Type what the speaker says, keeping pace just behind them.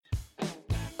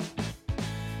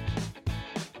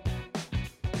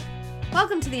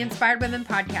Welcome to the Inspired Women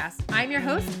Podcast. I'm your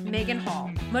host, Megan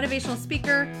Hall, motivational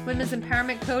speaker, women's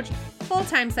empowerment coach,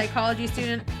 full-time psychology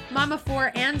student, mom of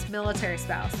 4, and military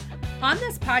spouse. On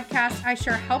this podcast, I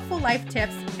share helpful life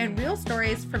tips and real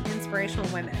stories from inspirational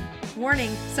women.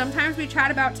 Warning, sometimes we chat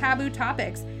about taboo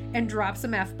topics and drop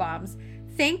some F-bombs.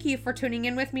 Thank you for tuning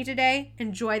in with me today.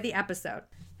 Enjoy the episode.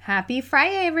 Happy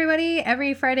Friday, everybody.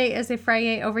 Every Friday is a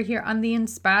Friday over here on the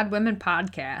Inspired Women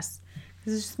Podcast.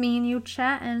 This is just me and you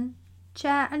chatting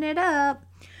it up.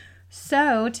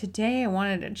 So today I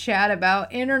wanted to chat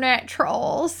about internet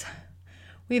trolls.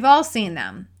 We've all seen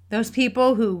them. Those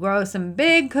people who grow some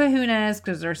big kahunas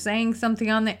because they're saying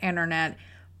something on the internet,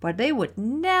 but they would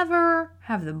never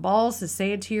have the balls to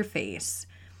say it to your face.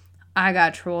 I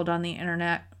got trolled on the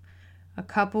internet a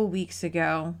couple weeks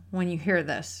ago. When you hear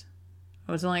this,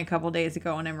 it was only a couple days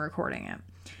ago when I'm recording it.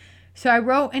 So I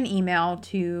wrote an email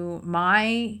to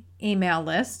my email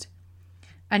list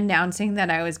announcing that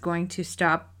I was going to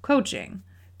stop coaching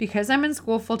because I'm in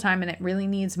school full time and it really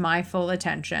needs my full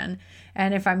attention.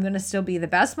 And if I'm going to still be the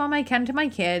best mom I can to my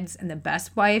kids and the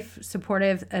best wife,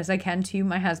 supportive as I can to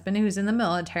my husband who's in the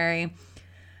military,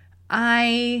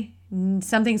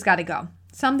 something's got to go.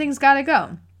 Something's got to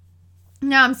go.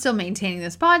 Now I'm still maintaining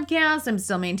this podcast. I'm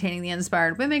still maintaining the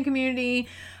Inspired Women community.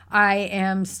 I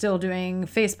am still doing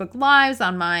Facebook Lives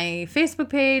on my Facebook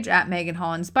page at Megan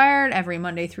Hall Inspired every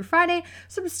Monday through Friday.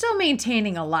 So I'm still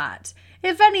maintaining a lot.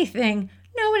 If anything,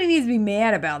 nobody needs to be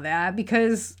mad about that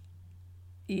because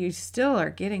you still are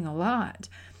getting a lot.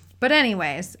 But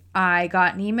anyways, I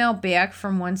got an email back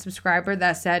from one subscriber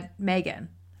that said, Megan,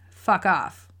 fuck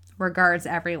off. Regards,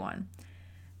 everyone.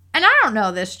 And I don't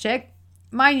know this chick.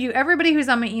 Mind you, everybody who's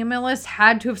on my email list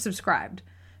had to have subscribed.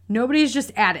 Nobody's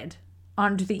just added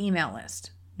onto the email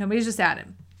list. Nobody's just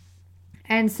added.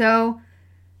 And so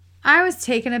I was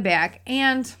taken aback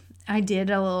and I did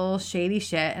a little shady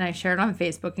shit and I shared it on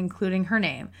Facebook, including her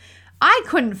name. I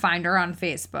couldn't find her on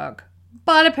Facebook,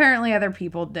 but apparently other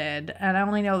people did. And I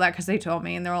only know that because they told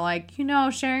me and they were like,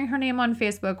 sharing her name on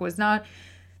Facebook was not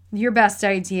your best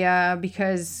idea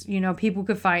because, people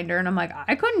could find her. And I'm like,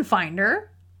 I couldn't find her.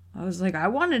 I was like, I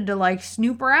wanted to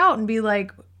snoop her out and be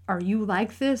like, are you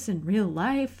like this in real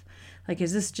life?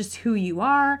 Is this just who you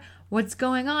are? What's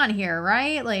going on here,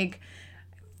 right?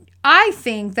 I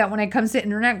think that when it comes to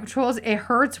internet trolls, it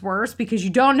hurts worse because you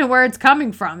don't know where it's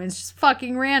coming from. It's just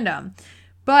fucking random.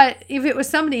 But if it was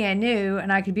somebody I knew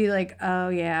and I could be like, oh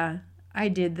yeah, I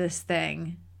did this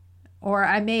thing, or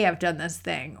I may have done this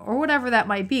thing, or whatever that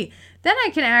might be, then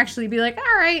I can actually be like,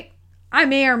 all right, I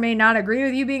may or may not agree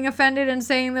with you being offended and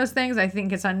saying those things. I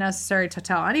think it's unnecessary to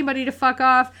tell anybody to fuck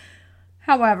off.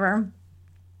 However,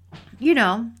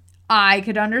 I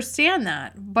could understand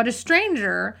that. But a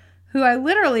stranger who I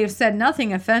literally have said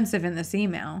nothing offensive in this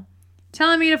email,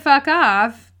 telling me to fuck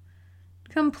off,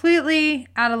 completely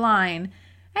out of line.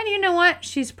 And you know what?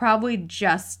 She's probably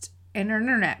just an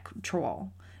internet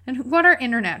troll. And what are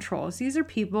internet trolls? These are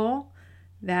people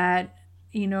that,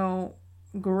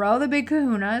 grow the big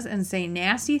kahunas and say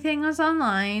nasty things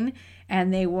online,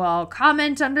 and they will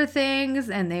comment under things,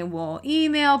 and they will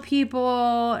email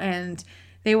people, and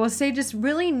they will say just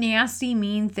really nasty,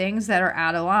 mean things that are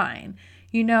out of line.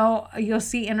 You'll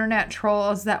see internet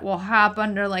trolls that will hop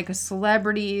under a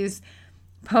celebrity's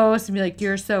post and be like,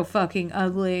 you're so fucking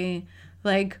ugly.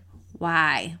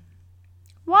 Why?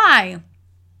 Why?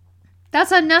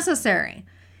 That's unnecessary.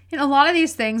 A lot of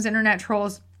these things internet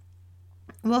trolls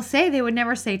will say they would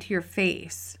never say to your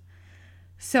face.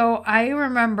 So I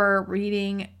remember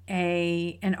reading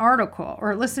an article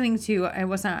or listening to, I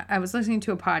was listening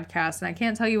to a podcast and I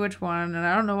can't tell you which one and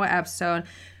I don't know what episode,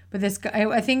 but this guy,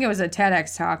 I think it was a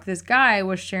TEDx talk. This guy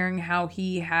was sharing how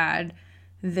he had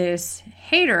this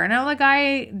hater, and now the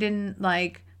guy didn't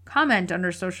comment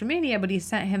under social media, but he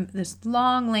sent him this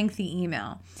long, lengthy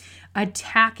email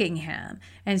attacking him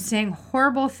and saying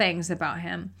horrible things about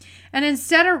him. And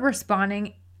instead of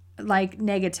responding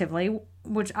negatively,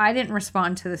 which I didn't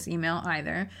respond to this email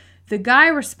either, the guy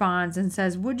responds and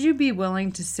says, would you be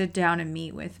willing to sit down and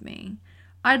meet with me?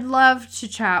 I'd love to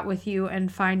chat with you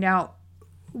and find out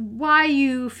why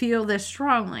you feel this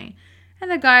strongly.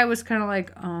 And the guy was kind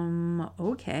of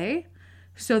okay.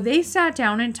 So they sat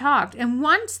down and talked. And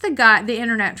once the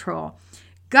internet troll,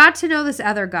 got to know this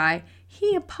other guy,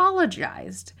 he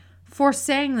apologized for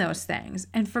saying those things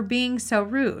and for being so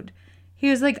rude. He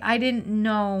was like, I didn't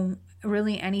know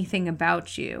really anything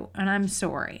about you, and I'm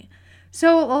sorry.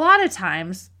 So a lot of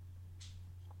times,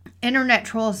 internet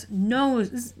trolls know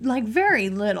very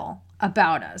little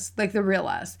about us, the real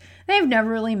us. They've never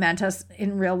really met us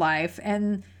in real life,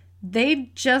 and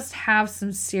they just have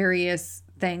some serious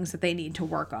things that they need to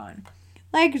work on.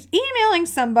 Like emailing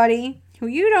somebody who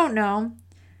you don't know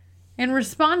in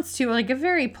response to like a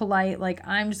very polite, like,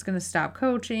 I'm just going to stop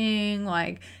coaching.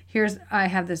 Like, I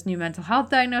have this new mental health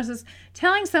diagnosis.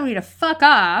 Telling somebody to fuck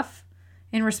off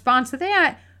in response to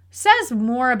that says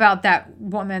more about that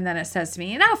woman than it says to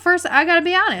me. And now, first, I got to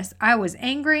be honest. I was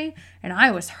angry and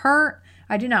I was hurt.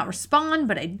 I did not respond,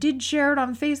 but I did share it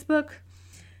on Facebook.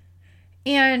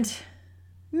 And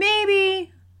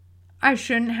maybe I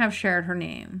shouldn't have shared her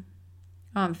name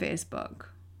on Facebook.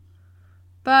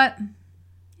 But,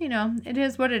 you know, it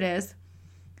is what it is.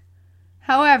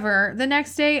 However, the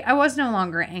next day I was no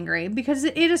longer angry because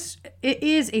it is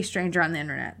a stranger on the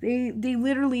internet. They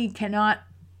literally cannot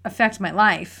affect my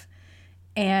life.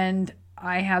 And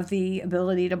I have the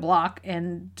ability to block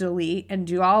and delete and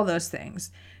do all those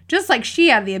things. Just like she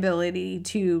had the ability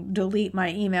to delete my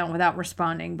email without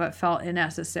responding, but felt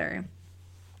unnecessary.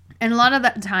 And a lot of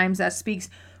the times that speaks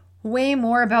way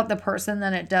more about the person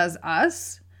than it does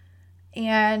us.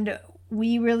 And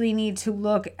we really need to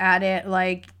look at it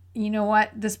like, you know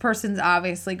what? This person's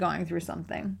obviously going through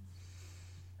something.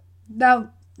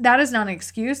 Now, that is not an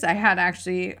excuse. I had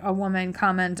actually a woman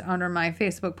comment under my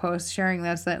Facebook post sharing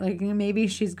this, that like maybe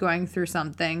she's going through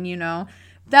something, you know.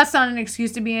 That's not an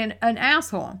excuse to be an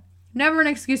asshole. Never an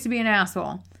excuse to be an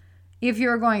asshole if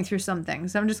you're going through something.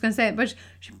 So I'm just going to say it. But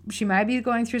she might be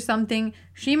going through something.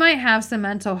 She might have some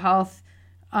mental health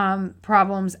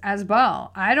problems as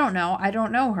well. I don't know. I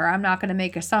don't know her. I'm not going to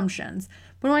make assumptions.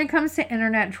 But when it comes to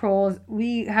internet trolls,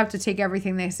 we have to take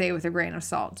everything they say with a grain of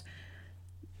salt.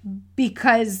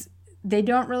 Because they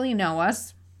don't really know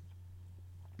us.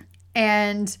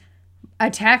 And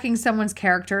attacking someone's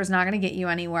character is not going to get you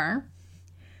anywhere.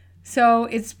 So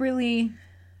it's really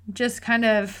just kind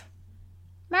of,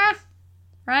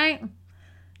 right?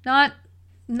 Not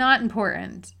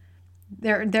important.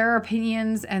 Their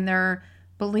opinions and their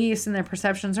beliefs and their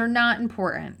perceptions are not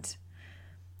important.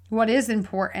 What is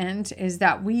important is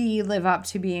that we live up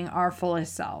to being our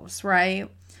fullest selves, right?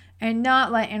 And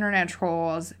not let internet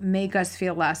trolls make us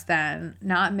feel less than,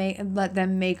 let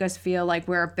them make us feel like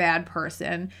we're a bad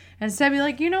person. Instead, be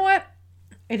like, you know what?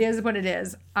 It is what it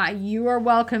is. You are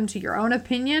welcome to your own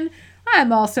opinion.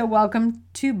 I'm also welcome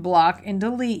to block and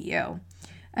delete you.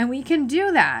 And we can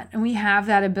do that. And we have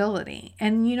that ability.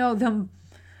 And, you know,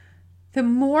 the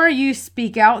more you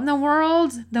speak out in the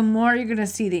world, the more you're going to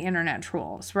see the internet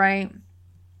trolls, right?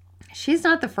 She's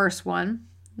not the first one.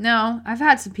 No, I've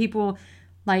had some people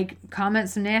like comment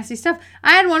some nasty stuff.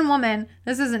 I had one woman,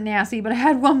 this isn't nasty, but I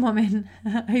had one woman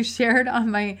I shared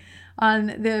on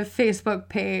the Facebook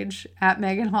page at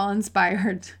Megan Hall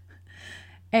Inspired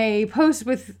a post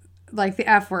with like the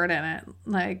F word in it.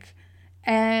 Like,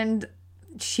 and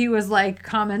she was like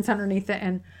comments underneath it,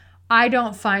 and I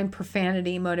don't find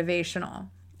profanity motivational.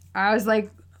 I was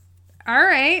like, all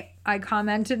right. I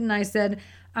commented and I said,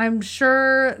 I'm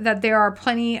sure that there are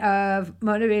plenty of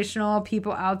motivational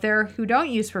people out there who don't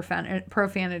use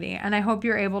profanity, and I hope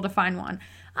you're able to find one.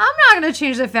 I'm not going to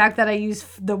change the fact that I use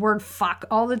the word fuck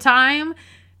all the time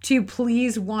to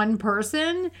please one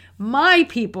person. My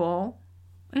people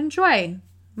enjoy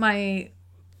my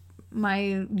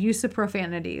use of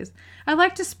profanities. I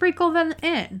like to sprinkle them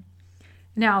in.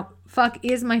 Now, fuck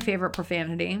is my favorite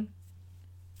profanity,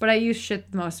 but I use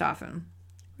shit the most often.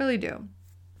 Really do.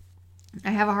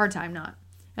 I have a hard time not.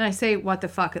 And I say what the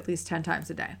fuck at least 10 times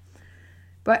a day.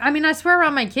 But, I mean, I swear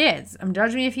around my kids.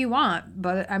 Judge me if you want.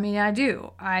 But, I mean, I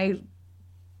do.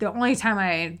 The only time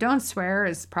I don't swear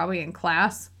is probably in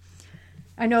class.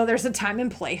 I know there's a time and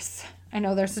place.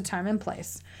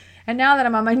 And now that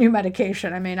I'm on my new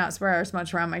medication, I may not swear as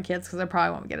much around my kids because I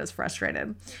probably won't get as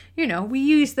frustrated. You know, we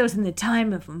use those in the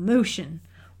time of emotion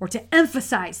or to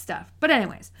emphasize stuff. But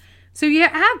anyways, so you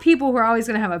have people who are always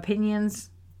going to have opinions.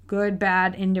 Good,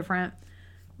 bad, indifferent,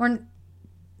 or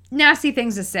nasty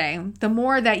things to say. The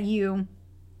more that you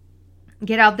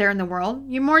get out there in the world,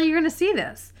 the more you're going to see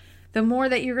this. The more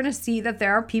that you're going to see that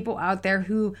there are people out there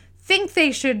who think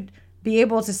they should be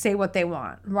able to say what they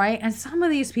want, right? And some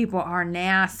of these people are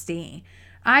nasty.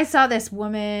 I saw this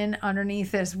woman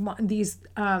underneath this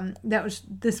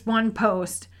one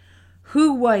post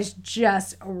who was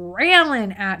just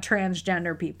railing at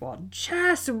transgender people,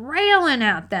 just railing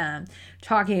at them,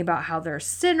 talking about how they're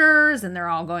sinners and they're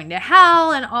all going to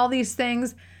hell and all these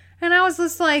things. And I was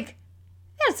just like,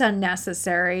 it's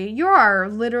unnecessary. You are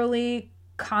literally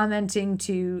commenting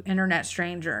to internet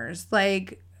strangers,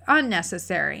 like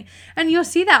unnecessary. And you'll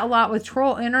see that a lot with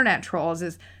internet trolls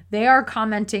is they are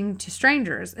commenting to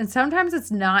strangers. And sometimes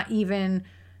it's not even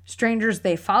strangers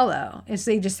they follow. It's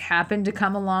they just happen to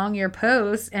come along your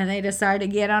post and they decide to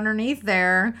get underneath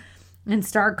there and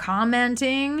start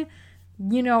commenting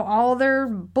all their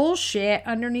bullshit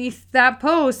underneath that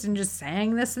post and just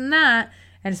saying this and that.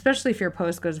 And especially if your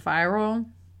post goes viral,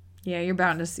 yeah, you're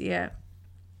bound to see it.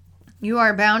 You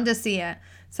are bound to see it.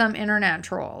 Some internet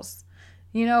trolls,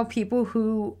 people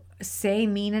who say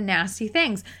mean and nasty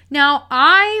things. Now,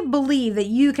 I believe that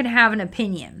you can have an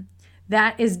opinion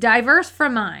that is diverse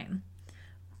from mine,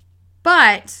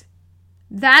 but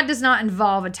that does not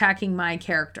involve attacking my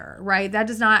character, right? That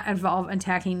does not involve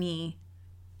attacking me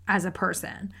as a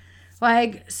person.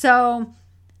 So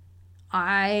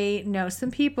I know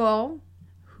some people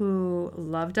who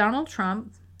love Donald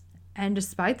Trump, and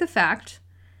despite the fact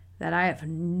that I have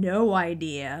no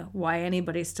idea why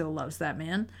anybody still loves that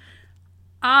man,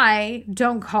 I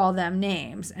don't call them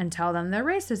names and tell them they're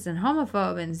racist and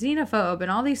homophobe and xenophobe and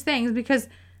all these things, because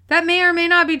that may or may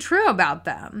not be true about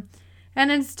them.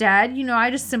 And instead,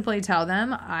 I just simply tell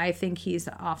them I think he's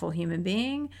an awful human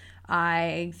being.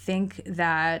 I think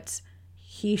that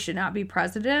he should not be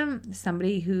president.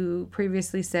 Somebody who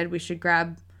previously said we should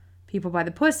grab people by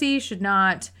the pussy should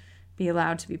not be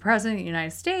allowed to be president of the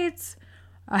United States.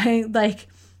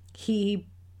 He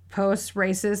posts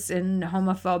racist and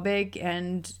homophobic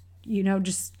and,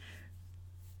 just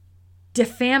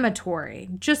defamatory,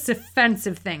 just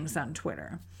offensive things on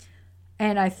Twitter.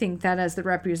 And I think that as the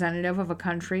representative of a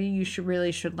country, you should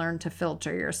learn to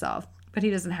filter yourself. But he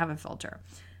doesn't have a filter.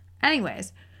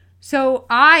 Anyways, so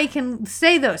I can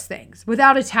say those things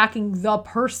without attacking the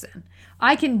person.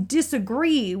 I can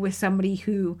disagree with somebody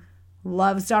who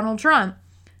loves Donald Trump,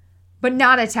 but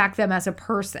not attack them as a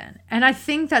person. And I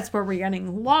think that's where we're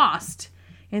getting lost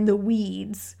in the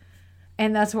weeds.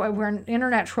 And that's why we're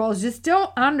internet trolls just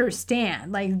don't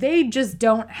understand. They just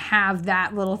don't have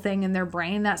that little thing in their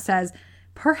brain that says,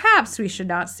 perhaps we should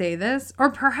not say this,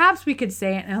 or perhaps we could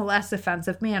say it in a less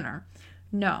offensive manner.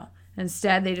 No.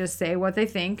 Instead, they just say what they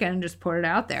think and just put it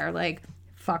out there.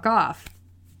 Fuck off.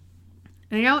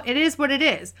 And, it is what it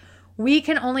is. We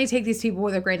can only take these people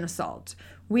with a grain of salt.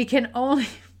 We can only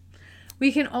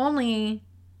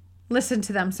listen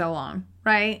to them so long,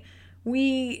 right?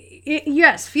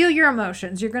 Yes, feel your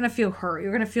emotions. You're going to feel hurt.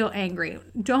 You're going to feel angry.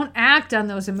 Don't act on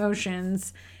those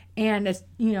emotions and,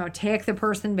 take the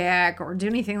person back or do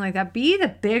anything like that. Be the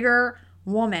bigger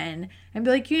woman and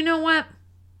be like, you know what?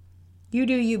 You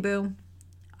do you, boo.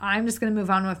 I'm just going to move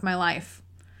on with my life.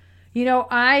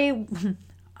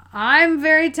 I'm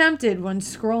very tempted when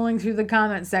scrolling through the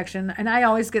comment section, and I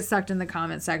always get sucked in the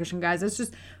comment section, guys. It's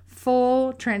just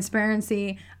full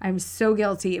transparency. I'm so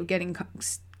guilty of getting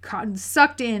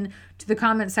sucked in to the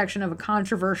comment section of a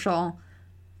controversial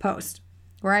post,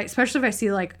 right? Especially if I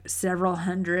see several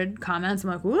hundred comments. I'm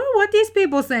like, whoa, what these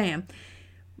people saying?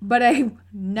 But I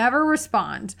never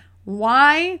respond.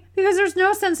 Why? Because there's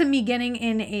no sense in me getting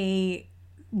in a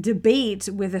debate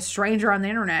with a stranger on the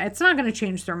internet. It's not going to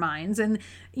change their minds. And,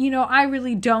 I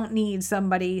really don't need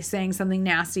somebody saying something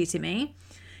nasty to me.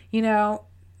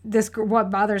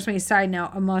 What bothers me, side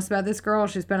note, most about this girl,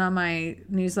 she's been on my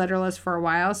newsletter list for a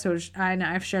while. So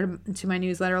I've shared to my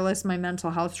newsletter list my mental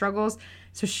health struggles.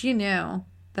 So she knew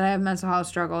that I have mental health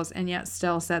struggles and yet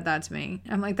still said that to me.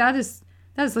 I'm like, that is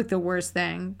the worst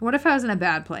thing. What if I was in a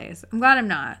bad place? I'm glad I'm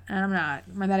not. And I'm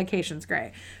not. My medication's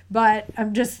great. But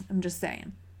I'm just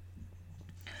saying.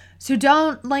 So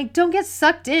don't get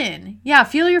sucked in. Yeah,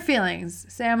 feel your feelings.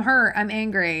 Say I'm hurt, I'm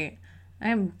angry,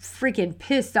 I'm freaking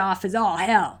pissed off as all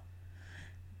hell.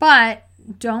 But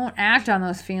don't act on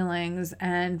those feelings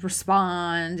and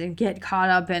respond and get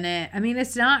caught up in it. I mean,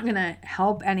 it's not going to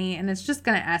help any, and it's just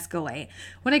going to escalate.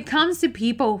 When it comes to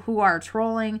people who are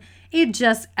trolling, it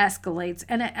just escalates,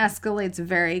 and it escalates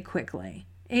very quickly.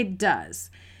 It does.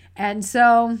 And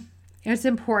so it's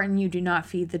important you do not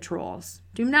feed the trolls.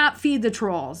 Do not feed the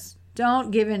trolls.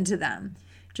 Don't give in to them.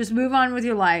 Just move on with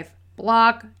your life.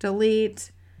 Block,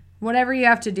 delete, whatever you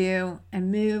have to do,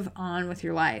 and move on with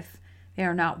your life. They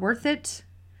are not worth it,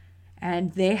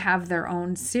 and they have their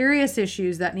own serious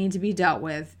issues that need to be dealt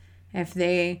with if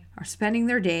they are spending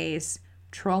their days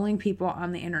trolling people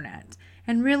on the internet.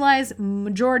 And realize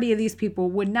majority of these people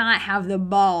would not have the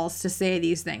balls to say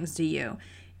these things to you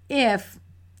if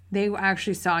they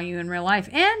actually saw you in real life,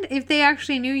 and if they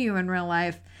actually knew you in real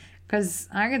life. Because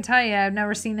I can tell you, I've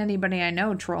never seen anybody I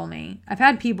know troll me. I've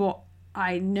had people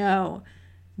I know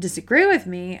disagree with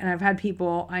me, and I've had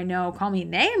people I know call me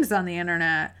names on the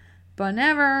internet, but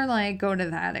never go to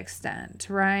that extent,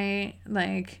 right?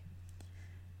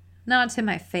 Not to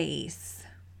my face.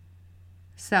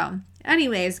 So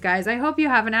anyways, guys, I hope you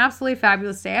have an absolutely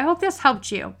fabulous day. I hope this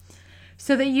helped you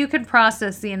so that you can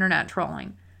process the internet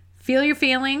trolling. Feel your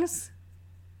feelings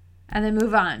and then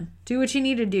move on. Do what you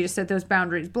need to do to set those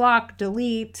boundaries. Block,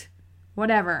 delete,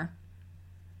 whatever.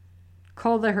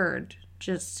 Cull the herd.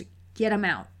 Just get them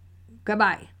out.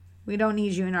 Goodbye. We don't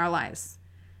need you in our lives.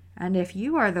 And if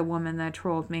you are the woman that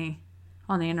trolled me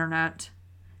on the internet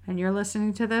and you're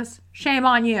listening to this, shame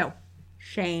on you.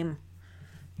 Shame.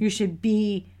 You should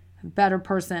be a better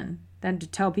person than to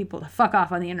tell people to fuck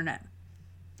off on the internet.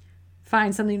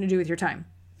 Find something to do with your time.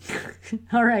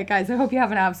 All right, guys. I hope you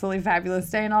have an absolutely fabulous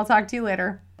day, and I'll talk to you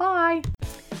later. Bye.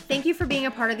 Thank you for being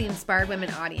a part of the Inspired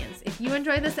Women audience. If you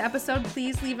enjoyed this episode,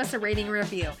 please leave us a rating and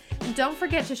review. And don't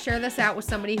forget to share this out with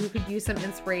somebody who could use some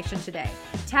inspiration today.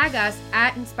 Tag us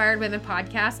at Inspired Women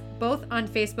Podcast, both on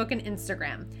Facebook and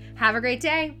Instagram. Have a great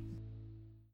day.